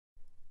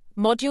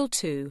Module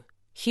 2.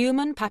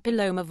 Human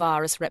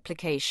papillomavirus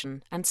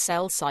replication and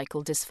cell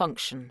cycle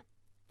dysfunction.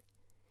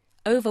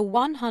 Over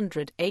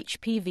 100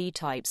 HPV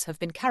types have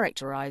been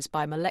characterized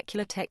by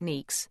molecular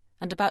techniques,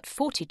 and about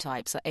 40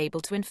 types are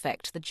able to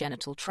infect the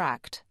genital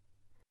tract.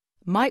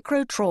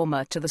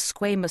 Microtrauma to the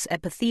squamous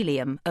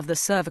epithelium of the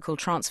cervical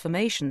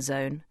transformation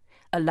zone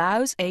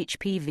allows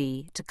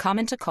HPV to come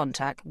into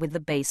contact with the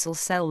basal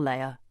cell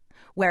layer,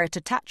 where it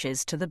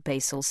attaches to the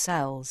basal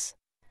cells.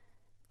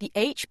 The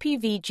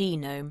HPV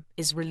genome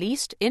is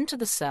released into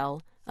the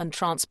cell and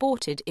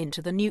transported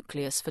into the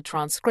nucleus for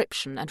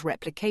transcription and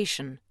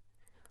replication,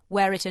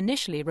 where it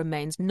initially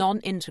remains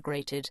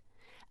non-integrated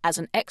as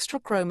an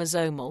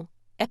extrachromosomal,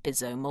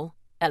 episomal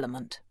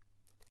element.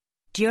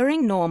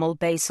 During normal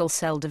basal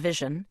cell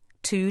division,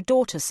 2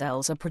 daughter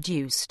cells are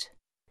produced.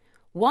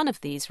 One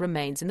of these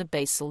remains in the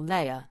basal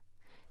layer.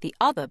 The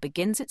other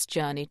begins its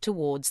journey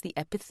towards the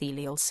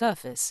epithelial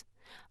surface,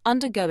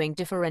 undergoing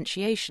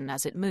differentiation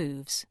as it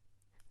moves.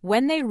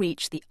 When they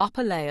reach the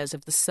upper layers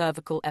of the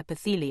cervical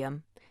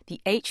epithelium, the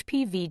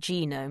HPV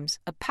genomes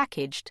are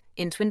packaged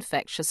into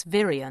infectious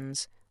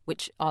virions,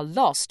 which are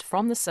lost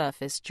from the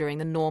surface during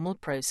the normal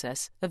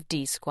process of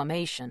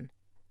desquamation.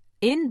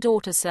 In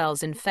daughter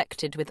cells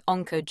infected with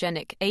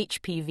oncogenic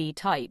HPV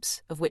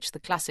types, of which the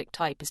classic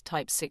type is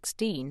type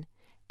 16,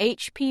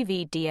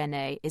 HPV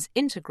DNA is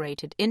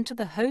integrated into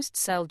the host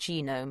cell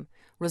genome,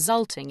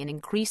 resulting in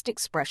increased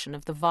expression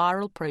of the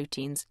viral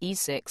proteins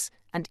E6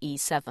 and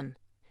E7.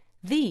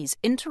 These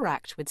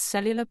interact with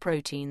cellular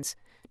proteins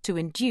to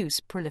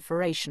induce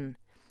proliferation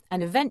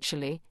and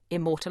eventually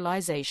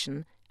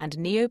immortalization and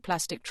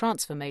neoplastic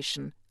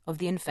transformation of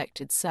the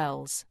infected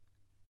cells.